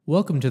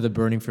Welcome to the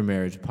Burning for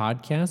Marriage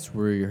podcast.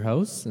 We're your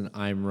hosts, and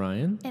I'm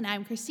Ryan. And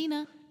I'm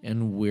Kristina.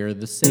 And we're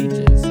the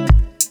Sages. So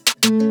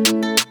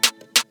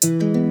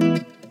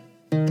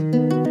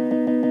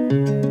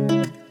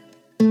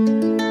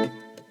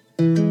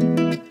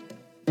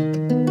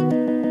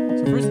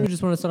first, we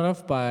just want to start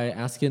off by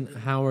asking,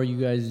 how are you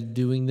guys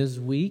doing this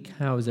week?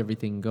 How is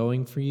everything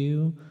going for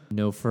you?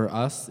 For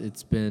us,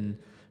 it's been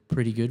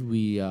pretty good.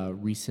 We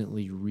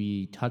recently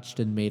retouched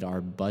and made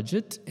our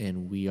budget,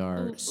 and we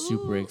are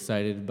super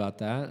excited about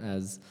that.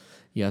 As,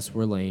 yes,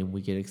 we're lame. We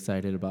get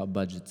excited about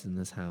budgets in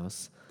this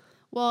house.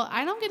 Well,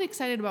 I don't get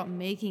excited about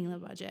making the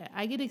budget.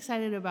 I get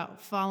excited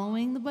about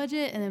following the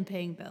budget and then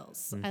paying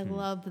bills. I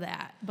love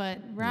that. But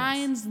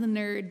Ryan's the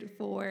nerd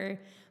for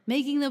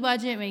making the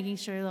budget, making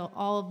sure that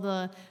all of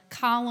the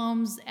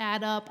columns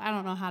add up. I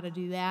don't know how to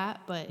do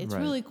that, but it's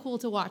really cool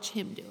to watch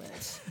him do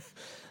it.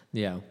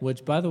 Yeah,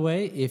 which, by the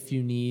way, if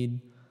you need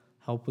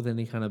help with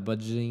any kind of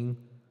budgeting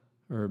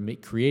or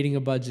creating a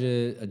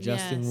budget,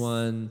 adjusting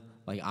one,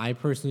 like I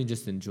personally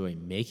just enjoy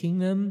making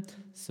them,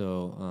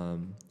 so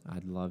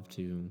I'd love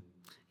to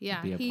be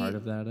a part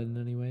of that in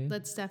any way.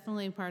 That's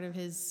definitely part of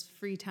his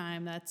free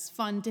time. That's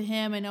fun to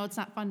him. I know it's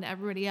not fun to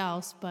everybody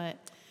else,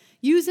 but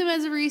use him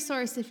as a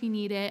resource if you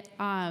need it.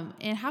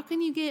 And how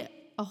can you get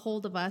a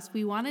hold of us?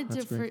 We wanted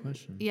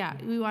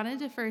we wanted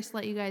to first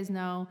let you guys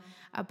know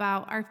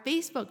about our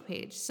Facebook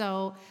page.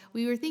 So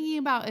we were thinking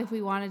about if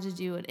we wanted to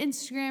do an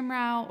Instagram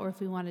route or if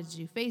we wanted to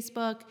do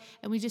Facebook,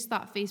 and we just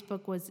thought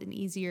Facebook was an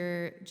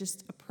easier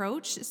just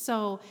approach.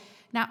 So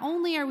not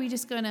only are we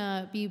just going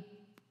to be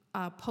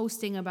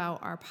posting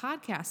about our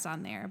podcasts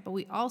on there, but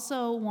we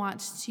also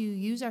want to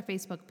use our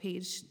Facebook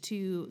page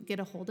to get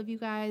a hold of you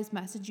guys,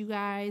 message you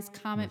guys,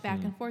 comment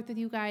back and forth with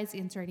you guys,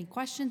 answer any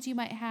questions you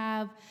might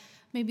have,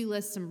 maybe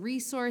list some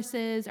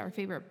resources, our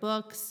favorite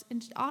books,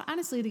 and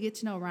honestly to get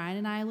to know Ryan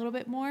and I a little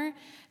bit more,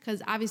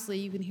 because obviously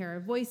you can hear our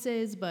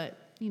voices, but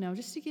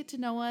just to get to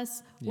know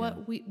us,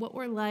 what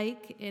we're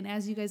like, and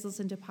as you guys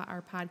listen to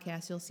our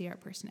podcast, you'll see our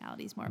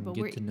personalities more. But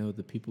get to know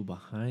the people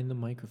behind the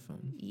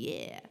microphone.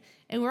 Yeah,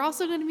 and we're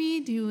also going to be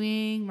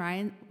doing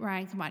Ryan.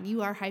 Come on,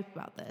 you are hyped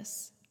about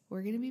this.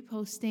 We're going to be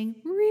posting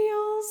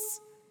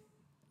reels.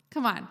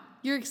 Come on,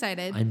 you're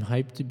excited. I'm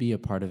hyped to be a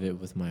part of it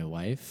with my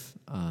wife.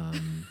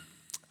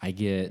 I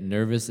get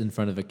nervous in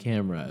front of a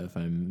camera if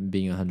I'm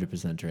being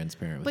 100%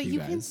 transparent with you guys.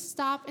 But you can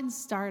stop and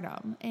start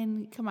them.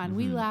 And come on,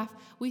 we laugh.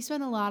 We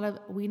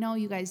know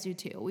you guys do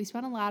too. We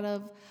spend a lot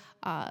of,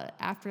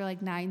 after like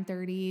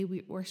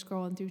 9:30, we're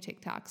scrolling through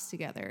TikToks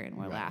together and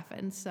we're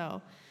laughing.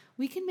 So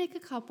we can make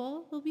a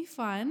couple. It'll be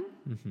fun.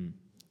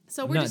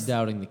 So I'm not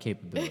doubting the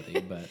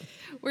capability, but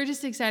we're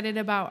just excited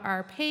about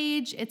our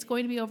page. It's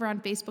going to be over on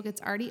Facebook.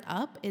 It's already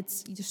up. You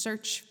just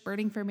search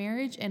Burning for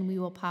Marriage and we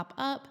will pop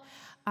up.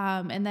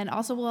 And then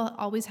also we'll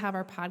always have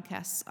our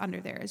podcasts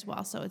under there as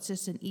well. So it's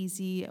just an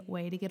easy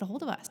way to get a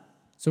hold of us.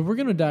 So we're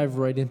going to dive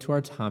right into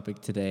our topic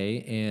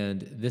today.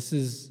 And this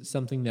is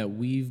something that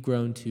we've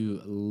grown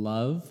to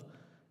love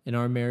in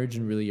our marriage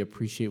and really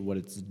appreciate what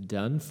it's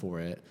done for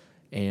it.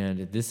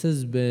 And this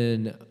has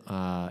been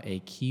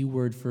a key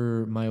word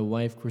for my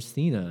wife,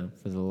 Kristina,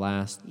 for the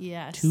last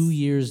 2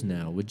 years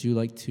now. Would you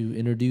like to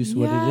introduce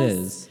what it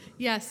is?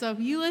 Yes. So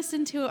if you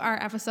listened to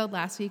our episode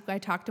last week, I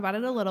talked about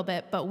it a little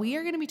bit, but we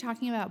are going to be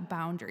talking about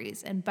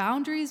boundaries. And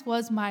boundaries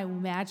was my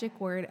magic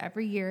word.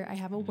 Every year I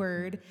have a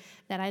word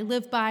that I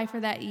live by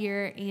for that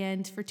year.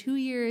 And for 2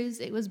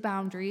 years, it was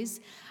boundaries.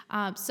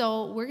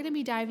 So we're going to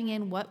be diving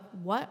in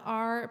what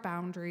are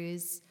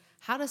boundaries,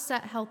 how to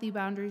set healthy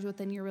boundaries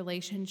within your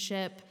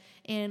relationship,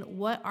 and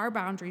what our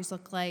boundaries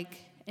look like,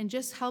 and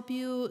just help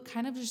you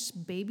kind of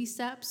just baby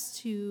steps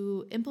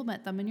to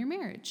implement them in your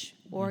marriage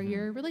or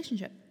your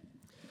relationship.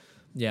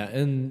 Yeah,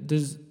 and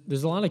there's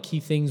a lot of key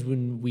things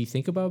when we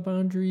think about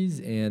boundaries,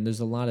 and there's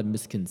a lot of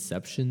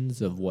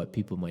misconceptions of what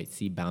people might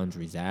see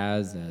boundaries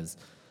as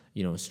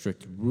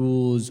strict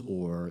rules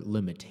or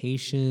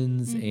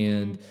limitations,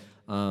 and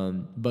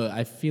but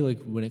I feel like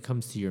when it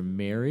comes to your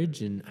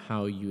marriage and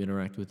how you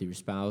interact with your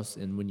spouse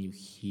and when you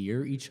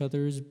hear each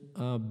other's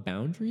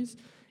boundaries,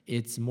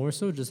 it's more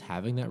so just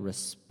having that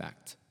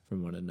respect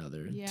from one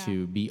another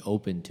to be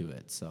open to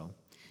it. So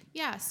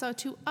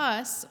to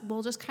us,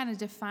 we'll just kind of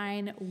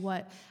define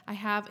what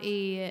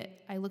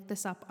I looked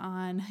this up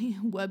on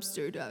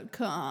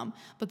Webster.com,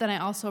 but then I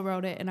also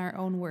wrote it in our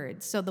own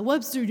words. So the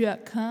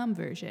Webster.com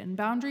version,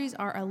 boundaries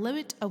are a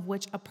limit of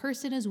which a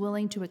person is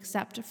willing to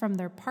accept from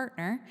their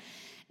partner,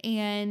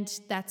 and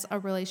that's a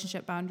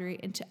relationship boundary.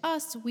 And to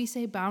us, we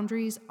say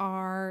boundaries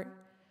are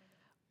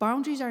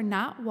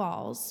not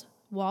walls.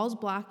 Walls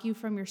block you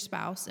from your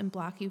spouse and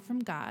block you from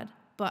God.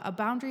 But a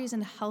boundary is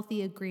a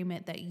healthy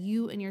agreement that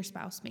you and your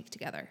spouse make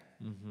together.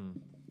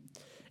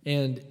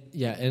 And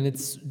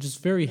it's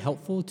just very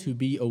helpful to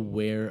be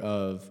aware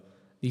of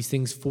these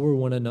things for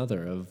one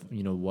another, of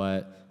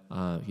what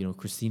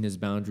Christina's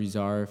boundaries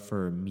are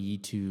for me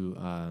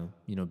to,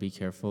 be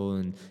careful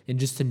and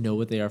just to know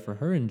what they are for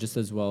her, and just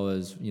as well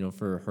as,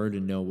 for her to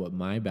know what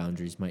my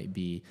boundaries might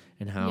be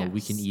and how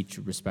we can Yes. each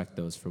respect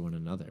those for one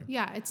another.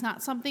 Yeah, it's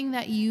not something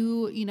that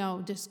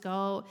just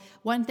go.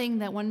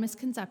 One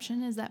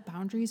misconception is that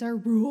boundaries are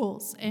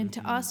rules. And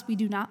to us, we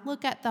do not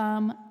look at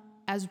them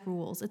as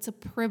rules. It's a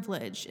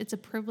privilege. It's a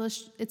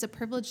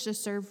privilege to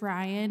serve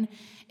Ryan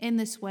in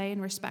this way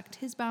and respect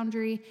his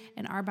boundary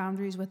and our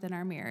boundaries within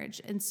our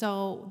marriage. And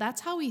so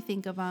that's how we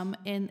think of them.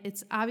 And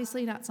it's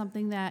obviously not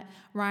something that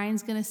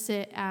Ryan's going to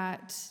sit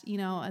at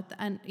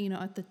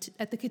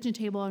the kitchen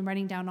table and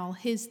writing down all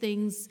his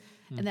things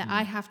and that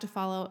I have to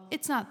follow.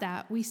 It's not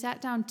that. We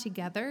sat down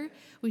together.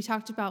 We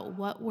talked about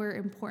what were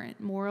important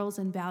morals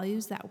and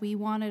values that we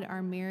wanted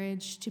our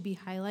marriage to be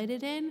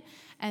highlighted in.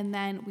 And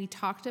then we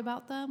talked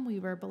about them, we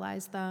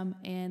verbalized them,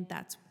 and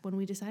that's when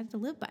we decided to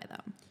live by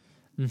them.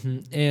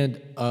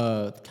 And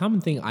the common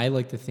thing I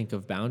like to think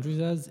of boundaries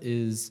as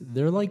is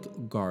they're like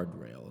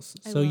guardrails.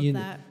 I love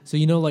that. So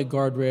like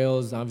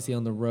guardrails, obviously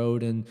on the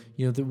road, and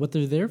what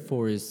they're there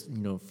for is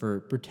for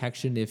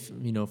protection. If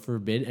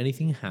forbid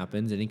anything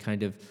happens, any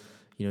kind of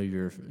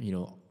you're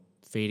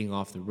fading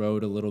off the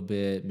road a little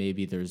bit,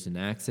 maybe there's an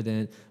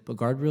accident, but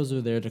guardrails are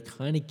there to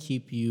kind of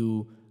keep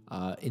you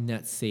in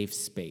that safe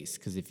space.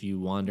 Because if you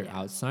wander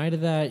outside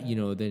of that,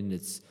 then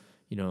it's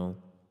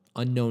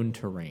unknown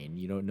terrain.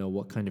 You don't know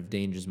what kind of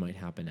dangers might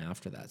happen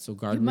after that. So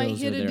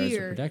guardrails are there as a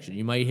protection.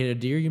 You might hit a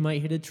deer, you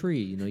might hit a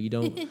tree. You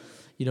don't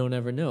you don't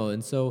ever know.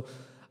 And so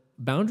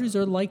boundaries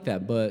are like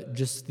that, but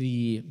just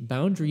the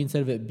boundary,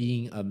 instead of it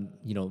being a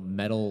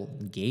metal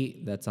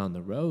gate that's on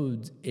the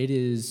roads, it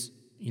is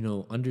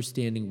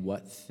understanding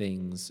what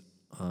things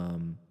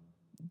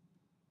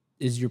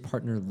is your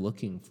partner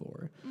looking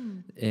for,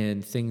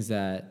 and things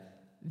that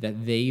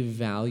they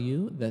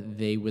value, that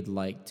they would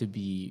like to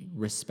be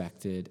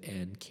respected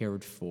and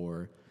cared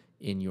for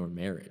in your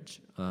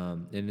marriage.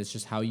 And it's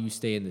just how you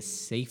stay in the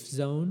safe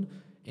zone,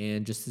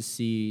 and just to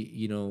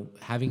see,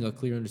 having a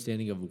clear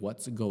understanding of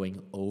what's going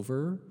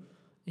over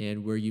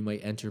and where you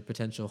might enter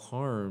potential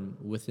harm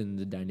within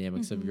the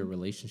dynamics of your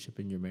relationship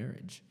and your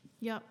marriage.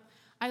 Yep.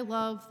 I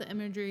love the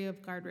imagery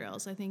of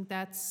guardrails. I think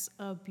that's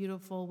a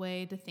beautiful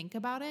way to think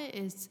about it,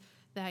 is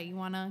that you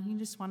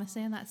just want to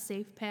stay on that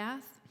safe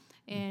path.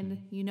 And if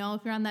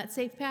you're on that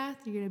safe path,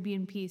 you're going to be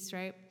in peace,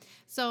 right?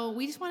 So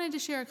we just wanted to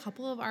share a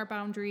couple of our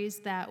boundaries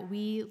that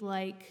we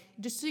like,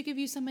 just to give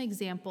you some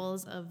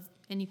examples of,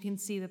 and you can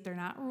see that they're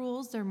not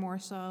rules, they're more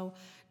so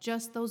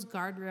just those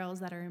guardrails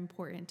that are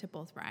important to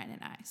both Ryan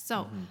and I.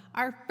 So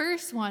our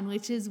first one,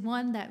 which is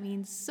one that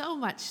means so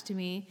much to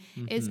me,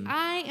 is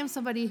I am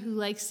somebody who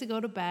likes to go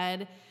to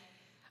bed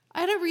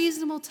at a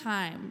reasonable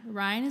time.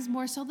 Ryan is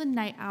more so the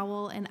night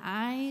owl, and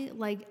I'm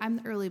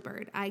the early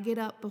bird. I get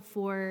up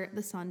before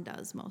the sun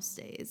does most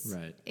days.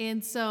 Right.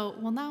 And so,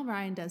 now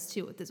Ryan does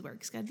too with his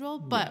work schedule,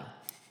 but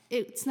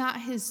it's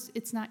not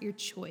your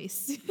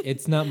choice.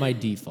 It's not my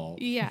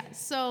default. Yeah.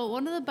 So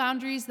one of the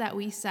boundaries that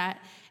we set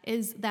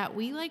is that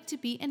we like to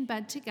be in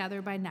bed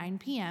together by 9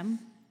 p.m.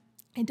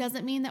 It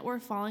doesn't mean that we're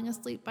falling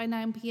asleep by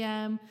 9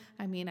 p.m.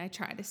 I mean, I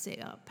try to stay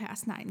up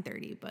past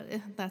 9:30, but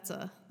that's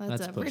a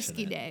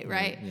risky day,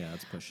 right? Yeah,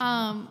 that's pushing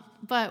it.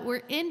 But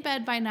we're in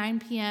bed by 9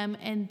 p.m.,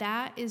 and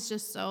that is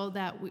just so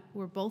that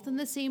we're both in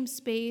the same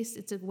space.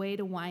 It's a way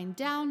to wind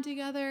down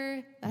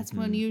together. That's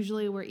when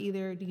usually we're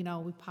either,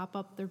 we pop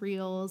up the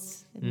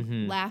reels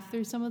and laugh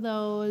through some of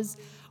those,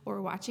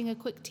 or watching a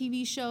quick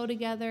TV show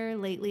together.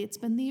 Lately, it's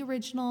been the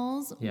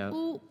originals. Yeah.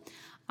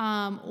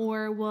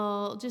 Or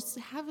we'll just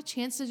have a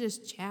chance to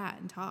just chat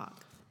and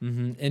talk.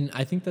 And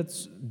I think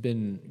that's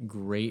been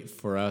great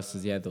for us,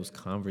 is those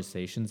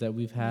conversations that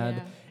we've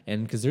had.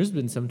 And because there's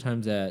been some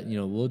times that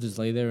we'll just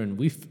lay there and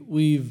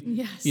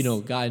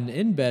we've gotten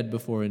in bed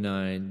before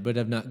 9, but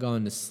have not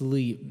gone to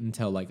sleep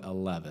until like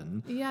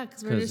 11. Yeah,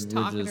 because we're just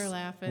talking or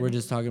laughing. We're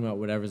just talking about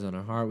whatever's on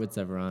our heart,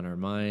 whatever on our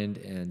mind,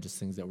 and just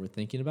things that we're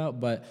thinking about.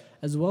 But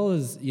as well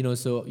as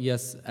so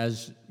yes,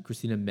 as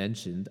Kristina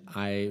mentioned,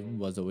 I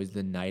was always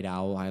the night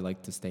owl. I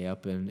like to stay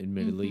up and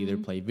admittedly either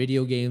play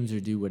video games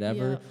or do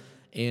whatever. Yep.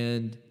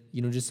 And,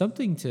 just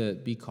something to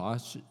be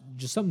cautious,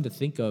 just something to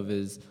think of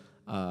is,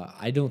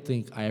 I don't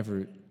think I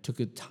ever took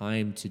a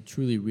time to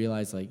truly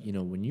realize,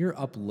 when you're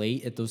up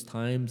late at those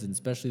times, and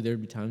especially there'd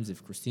be times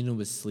if Kristina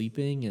was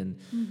sleeping, and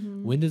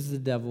when does the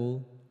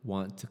devil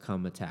want to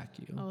come attack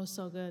you? Oh,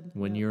 so good.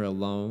 When you're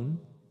alone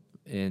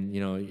and,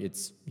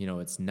 it's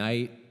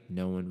night,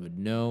 no one would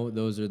know.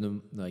 Those are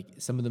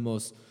some of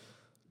the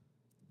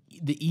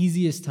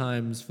easiest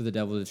times for the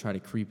devil to try to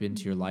creep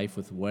into your life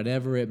with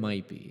whatever it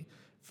might be.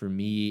 For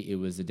me, it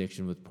was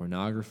addiction with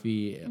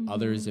pornography.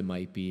 Others, it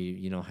might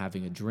be,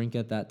 having a drink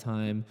at that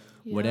time,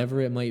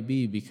 whatever it might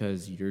be,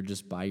 because you're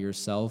just by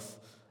yourself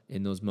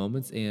in those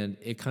moments. And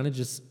it kind of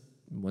just,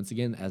 once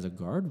again, as a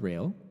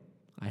guardrail,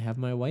 I have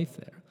my wife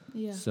there.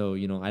 Yeah. So,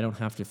 I don't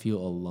have to feel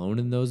alone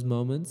in those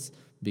moments,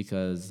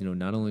 because,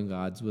 not only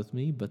God's with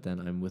me, but then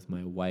I'm with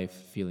my wife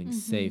feeling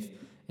safe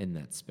in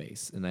that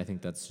space. And I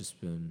think that's just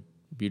been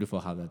beautiful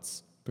how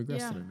that's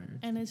progress in our marriage.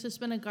 And it's just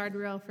been a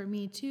guardrail for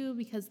me too,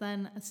 because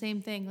then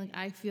same thing, like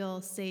I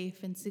feel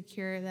safe and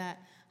secure that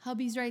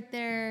hubby's right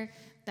there,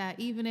 that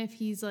even if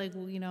he's like,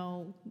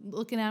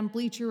 looking on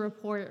Bleacher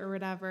Report or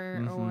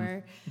whatever,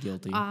 or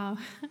guilty.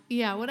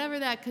 Whatever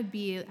that could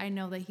be, I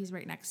know that he's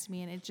right next to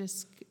me, and it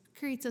just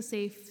creates a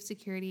safe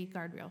security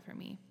guardrail for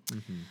me.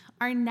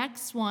 Our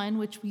next one,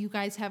 which you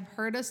guys have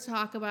heard us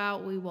talk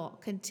about, we will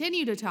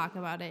continue to talk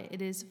about it.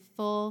 It is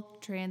full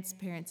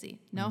transparency.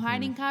 No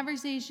hiding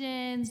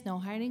conversations, no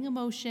hiding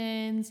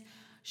emotions.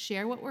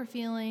 Share what we're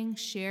feeling,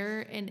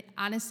 and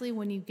honestly,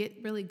 when you get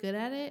really good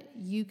at it,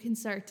 you can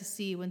start to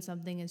see when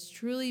something is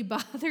truly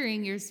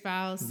bothering your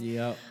spouse.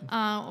 Yep.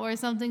 Or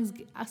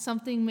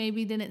something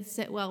maybe didn't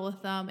sit well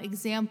with them.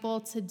 Example,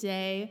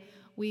 today,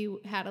 we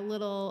had a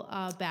little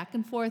back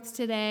and forth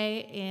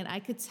today, and I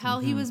could tell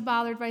he was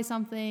bothered by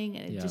something,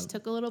 and it just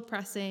took a little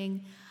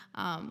pressing.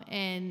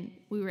 And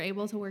we were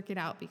able to work it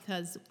out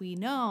because we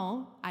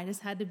know I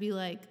just had to be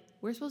like,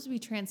 we're supposed to be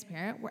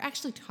transparent. We're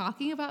actually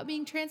talking about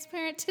being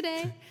transparent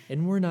today.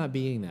 And we're not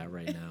being that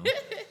right now.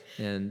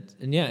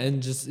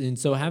 and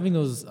so having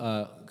those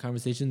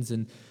conversations,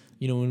 and,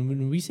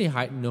 when we say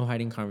no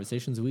hiding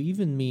conversations, we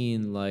even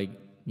mean like,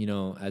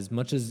 as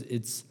much as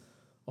it's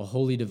a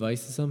holy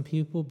device to some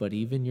people, but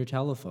even your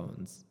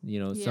telephones,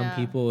 some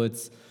people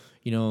it's,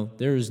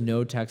 there is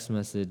no text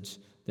message,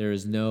 there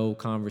is no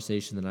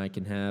conversation that I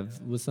can have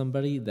with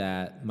somebody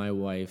that my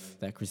wife,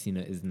 that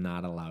Kristina, is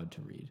not allowed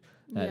to read.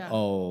 That,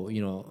 oh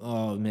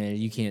man,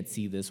 you can't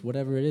see this,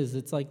 whatever it is.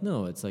 It's like,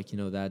 no, it's like,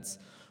 that's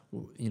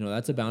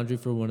a boundary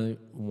for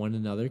one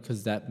another,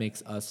 because that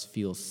makes us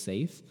feel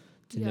safe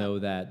to know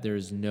that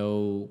there's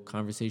no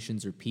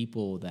conversations or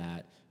people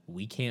that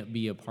we can't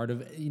be a part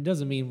of. It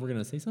doesn't mean we're going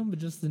to say something, but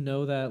just to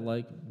know that,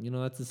 like,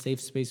 that's a safe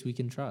space we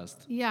can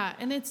trust. Yeah.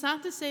 And it's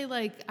not to say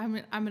like, I'm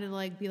going to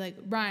like be like,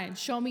 Ryan,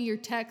 show me your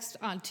text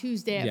on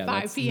Tuesday at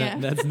 5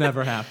 p.m. That's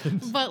never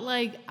happened. But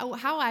like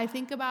how I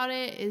think about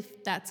it is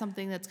that's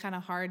something that's kind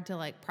of hard to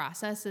like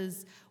process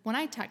is when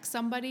I text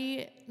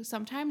somebody,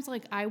 sometimes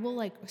like I will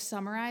like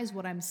summarize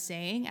what I'm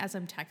saying as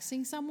I'm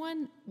texting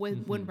someone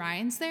when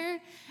Ryan's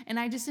there, and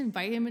I just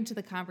invite him into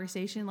the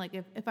conversation. Like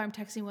if I'm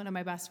texting one of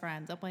my best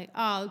friends, I'm like,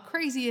 oh,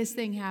 craziest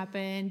thing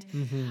happened.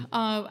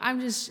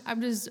 I'm just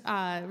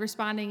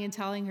responding and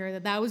telling her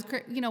that was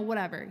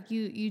whatever.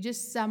 You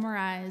just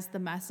summarize the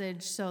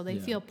message so they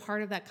feel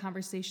part of that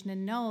conversation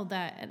and know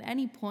that at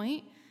any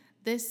point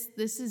this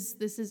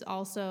is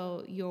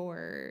also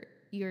your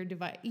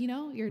device,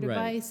 your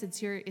device.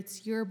 Right.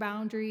 It's your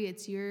boundary.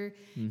 It's your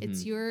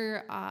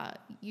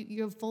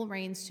you have full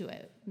reins to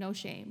it. No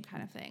shame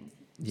kind of thing.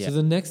 Yeah. So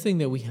the next thing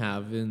that we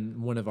have in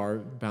one of our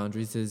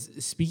boundaries is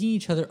speaking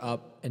each other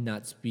up and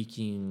not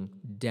speaking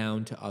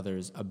down to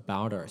others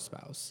about our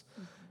spouse.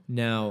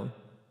 Now,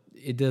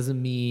 it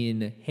doesn't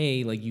mean,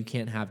 hey, like you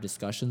can't have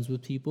discussions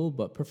with people,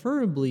 but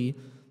preferably,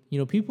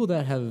 people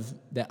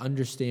that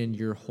understand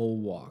your whole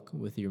walk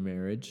with your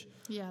marriage.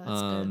 Yeah,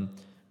 that's good.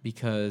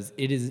 Because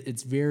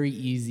it's very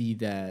easy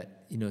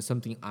that,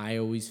 something I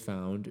always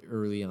found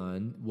early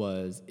on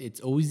was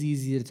it's always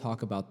easy to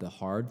talk about the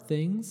hard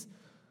things,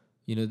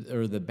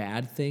 or the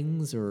bad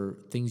things or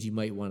things you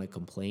might want to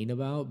complain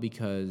about,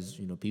 because,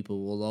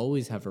 people will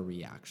always have a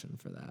reaction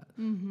for that.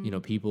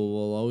 People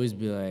will always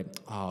be like,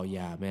 oh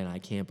yeah, man, I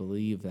can't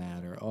believe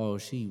that. Or, oh,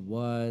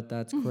 what?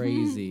 That's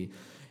crazy.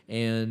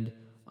 And,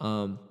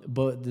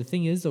 but the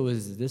thing is, though,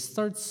 is this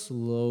starts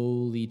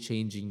slowly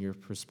changing your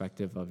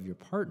perspective of your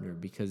partner,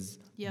 because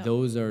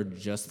those are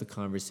just the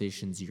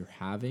conversations you're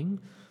having,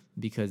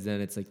 because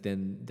then it's like,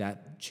 then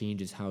that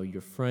changes how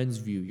your friends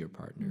view your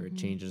partner. It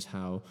changes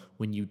how,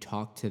 when you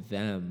talk to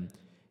them,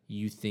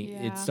 you think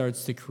it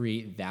starts to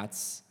create,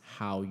 that's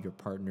how your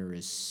partner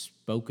is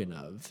spoken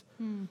of.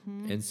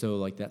 And so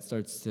like that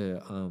starts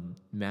to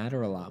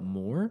matter a lot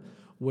more.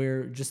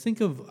 Where just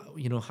think of,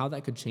 how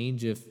that could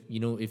change if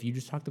you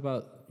just talked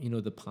about,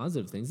 the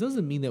positive things.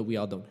 Doesn't mean that we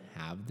all don't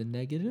have the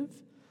negative,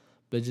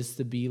 but just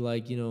to be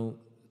like,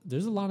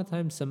 there's a lot of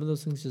times some of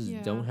those things just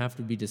don't have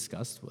to be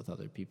discussed with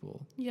other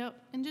people. Yep.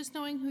 And just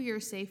knowing who your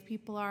safe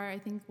people are, I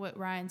think what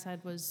Ryan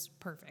said was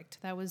perfect.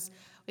 That was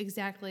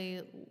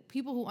exactly,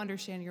 people who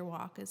understand your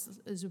walk is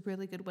a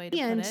really good way to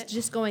put it. And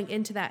just going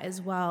into that as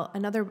well,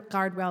 another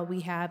guardrail we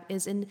have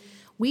is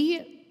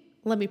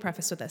let me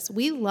preface with this.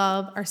 We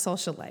love our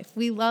social life.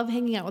 We love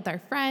hanging out with our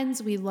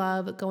friends. We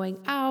love going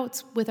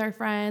out with our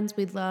friends.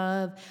 We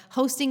love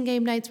hosting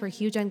game nights. We're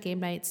huge on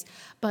game nights.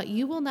 But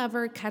you will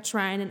never catch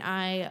Ryan and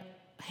I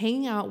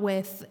hanging out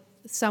with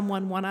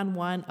someone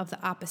one-on-one of the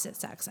opposite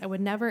sex. I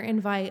would never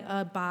invite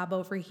a Bob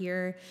over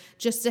here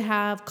just to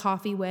have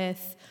coffee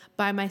with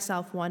by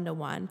myself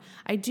one-to-one.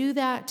 I do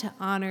that to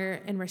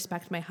honor and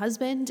respect my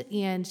husband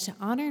and to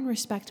honor and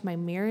respect my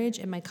marriage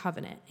and my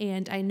covenant.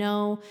 And I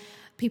know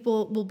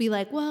people will be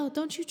like, well,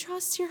 don't you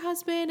trust your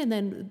husband? And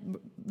then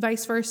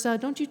vice versa.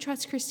 Don't you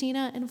trust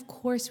Kristina? And of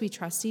course we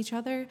trust each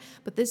other,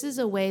 but this is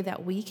a way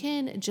that we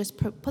can just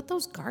put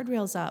those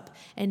guardrails up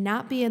and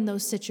not be in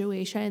those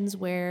situations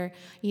where,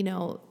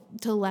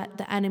 to let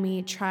the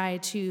enemy try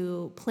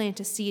to plant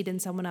a seed in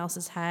someone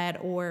else's head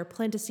or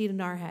plant a seed in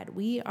our head.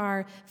 We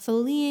are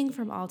fleeing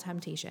from all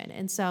temptation.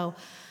 And so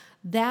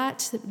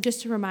that,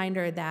 just a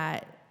reminder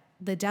that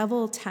the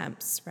devil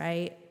tempts,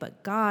 right?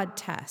 But God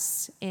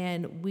tests,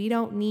 and we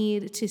don't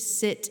need to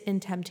sit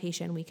in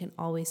temptation. We can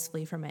always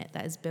flee from it.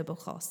 That is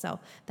biblical. So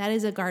that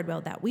is a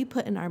guardrail that we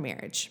put in our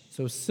marriage.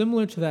 So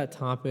similar to that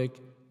topic,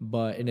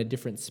 but in a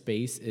different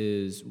space,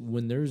 is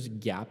when there's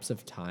gaps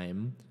of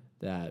time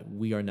that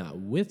we are not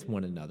with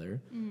one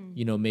another.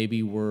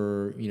 Maybe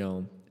we're,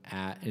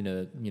 at in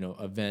a,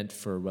 event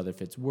for whether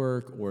if it's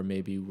work or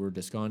maybe we're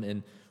just gone.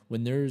 And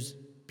when there's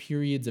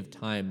periods of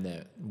time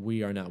that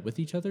we are not with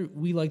each other,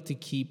 we like to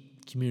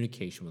keep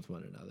communication with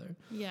one another.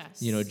 Yes.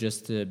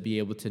 Just to be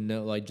able to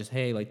know,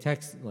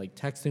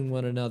 texting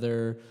one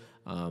another,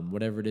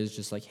 whatever it is,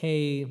 just like,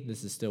 hey,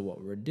 this is still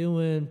what we're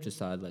doing, just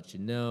thought I'd let you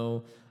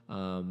know.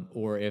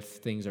 Or if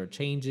things are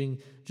changing,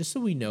 just so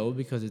we know,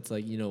 because it's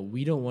like,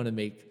 we don't want to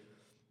make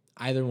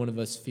either one of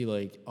us feel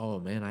like, oh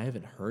man, I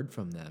haven't heard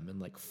from them in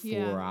like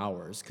 4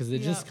 hours. Because it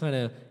just kind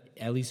of,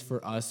 at least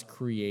for us,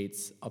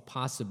 creates a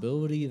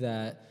possibility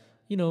that,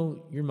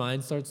 your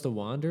mind starts to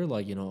wander,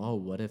 like, oh,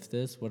 what if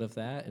this, what if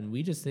that? And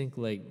we just think,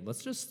 like,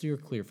 let's just steer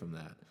clear from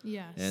that.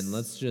 Yes. And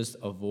let's just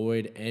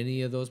avoid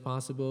any of those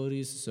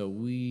possibilities. So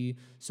we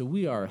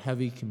are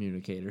heavy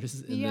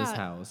communicators in this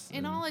house.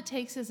 And all it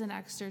takes is an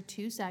extra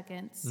 2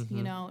 seconds,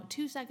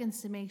 2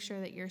 seconds to make sure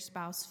that your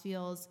spouse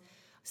feels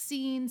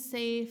seen,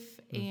 safe,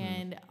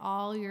 and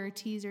all your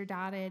T's are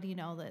dotted,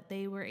 that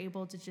they were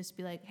able to just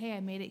be like, hey, I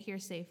made it here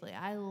safely.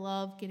 I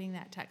love getting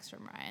that text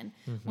from Ryan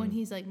when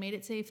he's like, made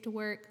it safe to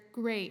work.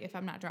 Great. If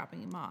I'm not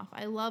dropping him off,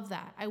 I love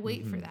that. I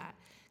wait for that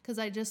because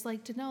I just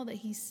like to know that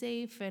he's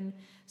safe. And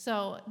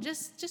so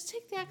just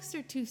take the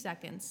extra 2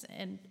 seconds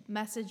and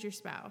message your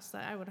spouse.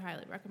 I would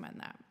highly recommend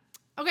that.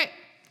 Okay.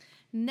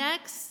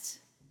 Next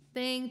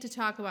thing to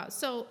talk about.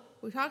 So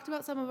we talked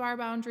about some of our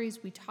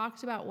boundaries. We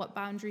talked about what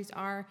boundaries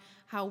are,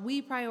 how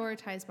we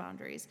prioritize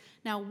boundaries.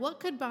 Now, what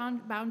could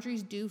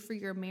boundaries do for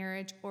your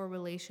marriage or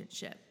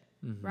relationship?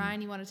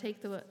 Ryan, you want to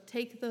take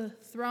the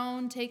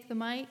throne, take the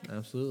mic?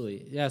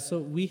 Absolutely. Yeah, so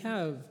we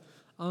have,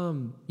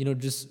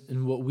 just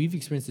and what we've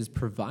experienced is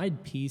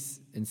provide peace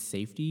and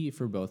safety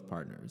for both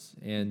partners.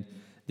 And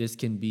this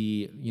can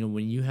be,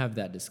 when you have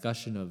that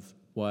discussion of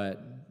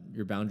what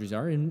your boundaries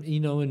are, and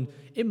and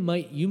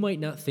you might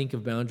not think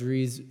of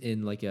boundaries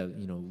in like a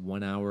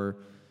 1 hour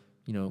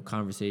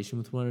conversation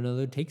with one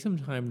another. Take some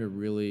time to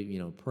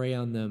really pray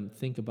on them,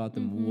 think about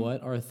them.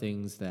 What are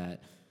things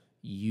that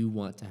you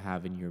want to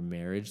have in your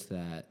marriage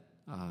that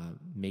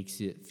makes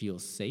it feel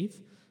safe?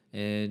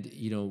 And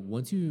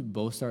once you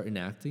both start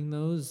enacting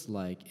those,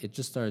 like, it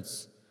just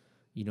starts,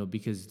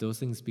 because those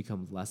things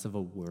become less of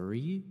a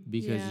worry,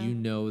 because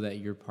that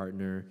your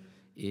partner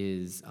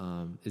is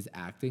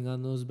acting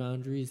on those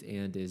boundaries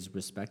and is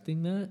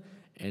respecting that,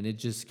 and it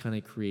just kind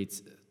of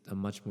creates a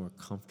much more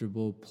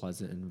comfortable,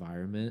 pleasant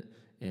environment.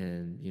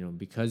 And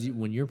because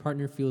when your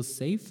partner feels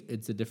safe,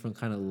 it's a different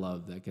kind of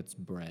love that gets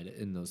bred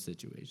in those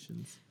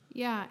situations.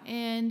 Yeah,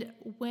 and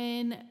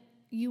when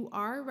you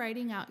are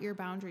writing out your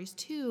boundaries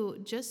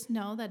too, just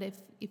know that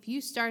if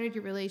you started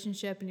your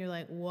relationship and you're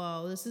like,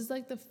 whoa, this is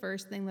like the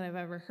first thing that I've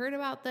ever heard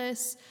about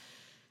this,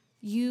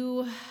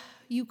 you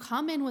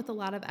come in with a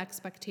lot of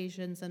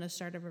expectations in a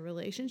start of a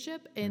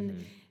relationship.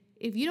 And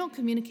if you don't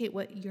communicate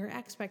what your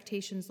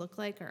expectations look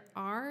like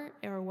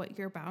or what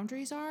your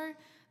boundaries are,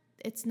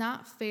 it's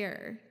not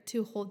fair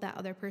to hold that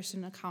other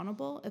person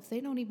accountable if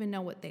they don't even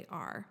know what they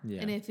are. Yeah.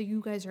 And if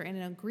you guys are in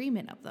an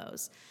agreement of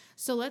those.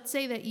 So let's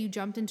say that you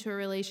jumped into a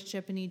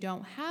relationship and you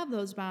don't have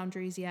those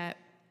boundaries yet,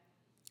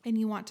 and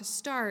you want to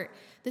start.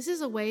 This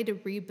is a way to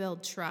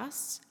rebuild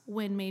trust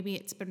when maybe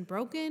it's been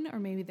broken or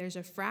maybe there's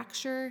a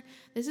fracture.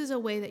 This is a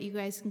way that you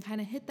guys can kind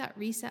of hit that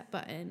reset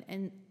button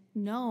and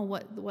know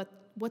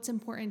what's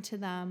important to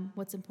them,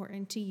 what's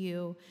important to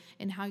you,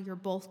 and how you're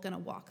both going to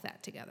walk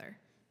that together.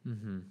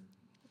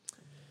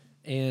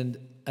 And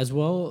as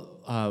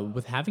well,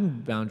 with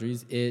having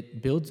boundaries,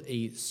 it builds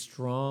a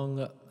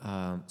strong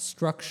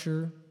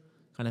structure,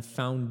 kind of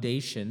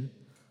foundation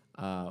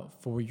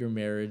for your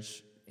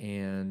marriage,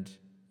 and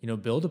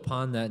build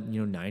upon that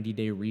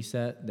 90-day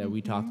reset that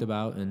we talked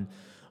about in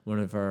one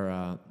of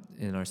our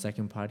in our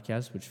second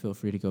podcast, which feel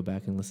free to go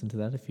back and listen to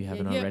that if you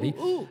haven't already.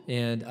 Ooh.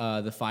 And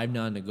the 5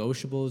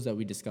 non-negotiables that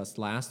we discussed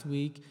last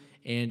week.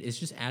 And it's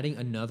just adding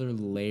another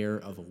layer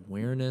of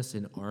awareness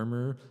and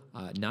armor,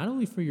 not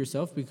only for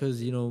yourself,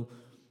 because,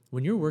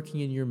 when you're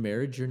working in your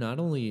marriage, you're not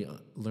only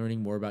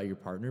learning more about your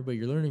partner, but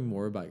you're learning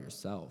more about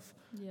yourself.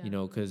 Yeah.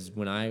 Because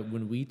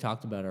when we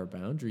talked about our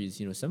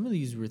boundaries, some of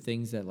these were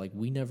things that like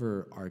we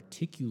never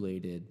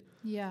articulated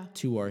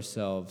to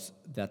ourselves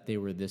that they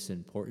were this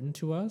important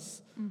to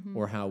us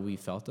or how we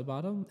felt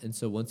about them. And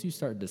so once you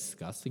start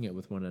discussing it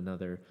with one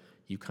another,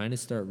 you kind of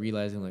start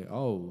realizing like,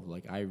 oh,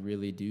 like I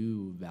really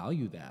do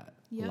value that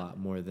Yep. a lot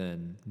more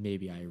than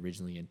maybe I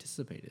originally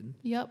anticipated.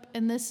 Yep.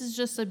 And this is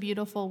just a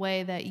beautiful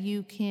way that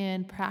you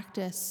can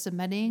practice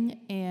submitting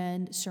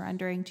and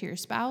surrendering to your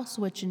spouse,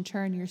 which in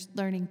turn you're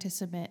learning to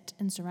submit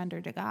and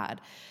surrender to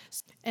God.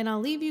 And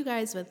I'll leave you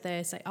guys with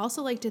this. I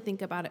also like to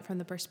think about it from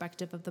the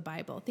perspective of the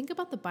Bible. Think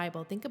about the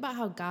Bible. Think about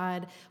how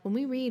God, when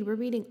we read, we're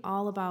reading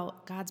all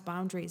about God's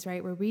boundaries,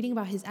 right? We're reading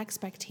about his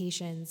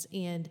expectations.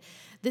 And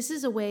this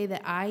is a way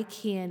that I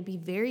can be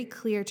very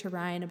clear to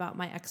Ryan about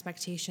my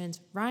expectations.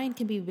 Ryan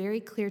can be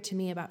very clear to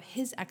me about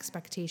his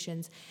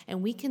expectations.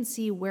 And we can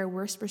see where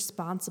we're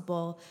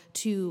responsible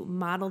to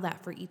model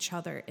that for each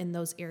other in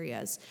those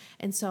areas.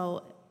 And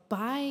so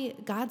by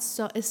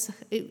God's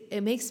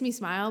it makes me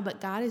smile,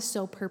 but God is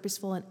so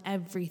purposeful in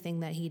everything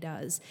that he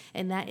does.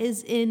 And that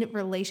is in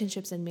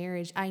relationships and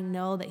marriage. I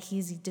know that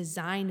he's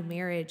designed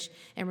marriage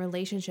and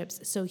relationships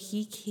so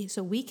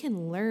we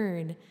can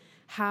learn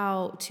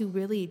how to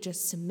really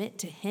just submit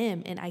to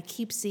him. And I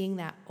keep seeing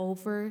that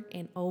over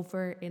and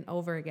over and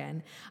over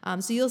again.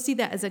 So you'll see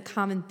that as a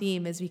common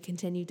theme as we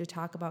continue to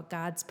talk about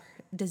God's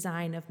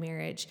design of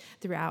marriage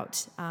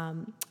throughout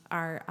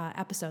our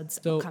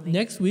episodes. So upcoming.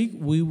 next week,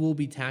 we will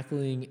be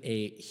tackling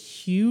a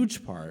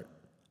huge part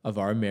of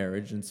our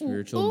marriage and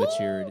spiritual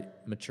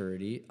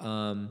maturity.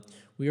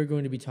 We are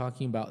going to be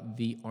talking about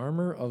the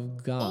armor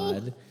of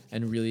God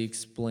and really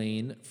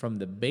explain from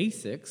the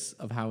basics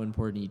of how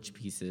important each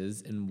piece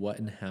is and what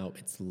and how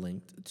it's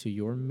linked to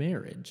your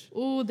marriage.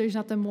 Oh, there's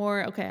nothing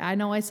more. Okay, I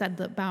know I said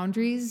the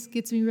boundaries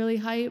gets me really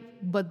hype,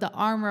 but the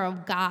armor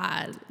of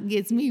God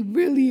gets me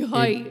really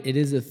hype. It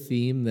is a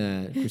theme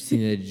that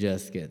Kristina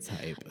just gets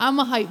hype. I'm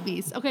a hype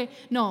beast. Okay,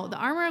 no, the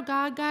armor of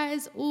God,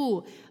 guys.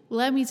 Ooh,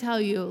 let me tell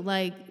you,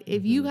 like,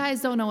 if you guys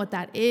don't know what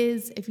that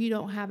is, if you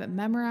don't have it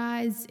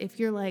memorized, if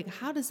you're like,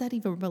 how does that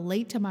even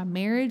relate to my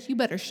marriage? You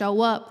better show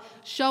up.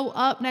 Show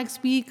up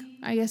next week.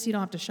 I guess you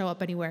don't have to show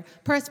up anywhere.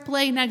 Press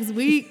play next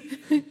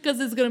week because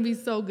it's going to be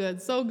so good.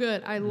 So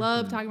good. I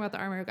love talking about the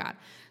armor of God.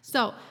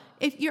 So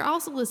if you're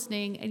also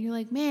listening and you're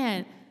like,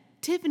 man,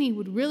 Tiffany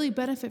would really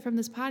benefit from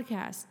this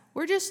podcast.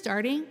 We're just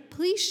starting.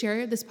 Please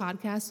share this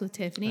podcast with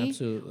Tiffany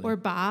Absolutely. or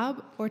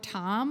Bob or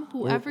Tom,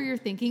 whoever you're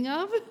thinking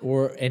of.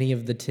 Or any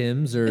of the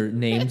Tims or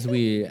names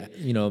we,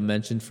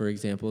 mentioned for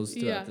examples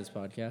throughout this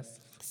podcast.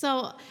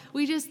 So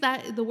we just,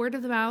 the word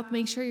of the mouth,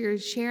 make sure you're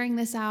sharing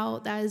this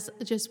out. That is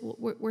just,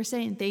 we're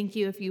saying thank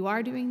you if you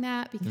are doing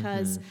that,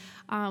 because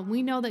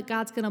we know that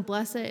God's going to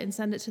bless it and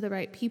send it to the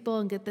right people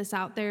and get this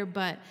out there.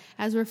 But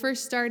as we're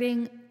first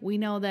starting, we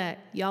know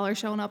that y'all are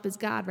showing up as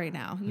God right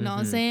now. You know what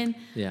I'm saying?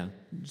 Yeah.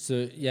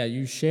 So yeah,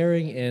 you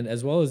sharing and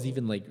as well as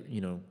even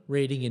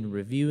rating and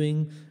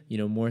reviewing,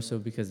 more so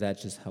because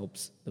that just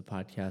helps the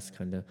podcast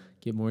kind of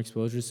get more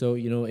exposure. So,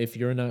 if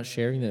you're not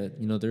sharing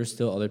that, there's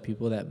still other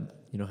people that,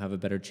 have a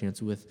better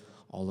chance with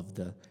all of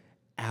the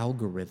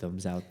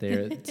algorithms out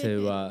there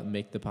to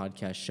make the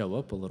podcast show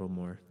up a little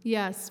more.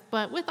 Yes,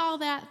 but with all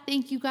that,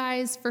 thank you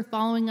guys for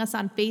following us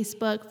on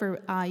Facebook.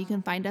 You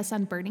can find us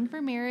on Burning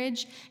for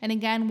Marriage, and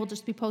again, we'll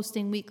just be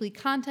posting weekly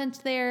content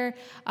there,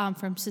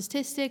 from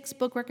statistics,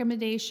 book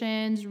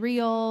recommendations,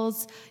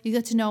 reels. You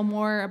get to know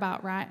more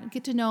about Ryan.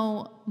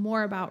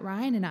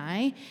 And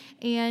I,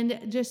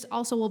 and just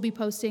also we'll be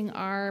posting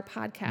our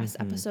podcast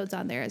episodes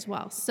on there as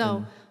well.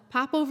 So.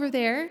 Pop over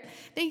there.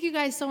 Thank you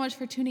guys so much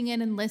for tuning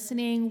in and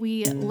listening.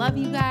 We love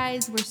you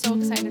guys. We're so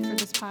excited for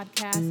this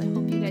podcast. I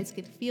hope you guys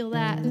get to feel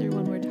that through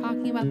when we're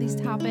talking about these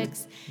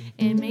topics.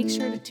 And make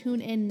sure to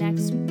tune in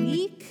next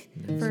week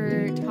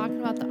for talking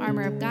about the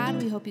armor of God.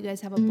 We hope you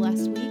guys have a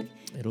blessed week.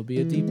 It'll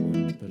be a deep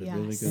one, but a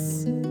really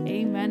good one.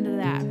 Amen to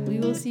that. We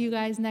will see you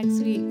guys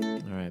next week.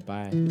 All right,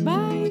 bye.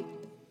 Bye.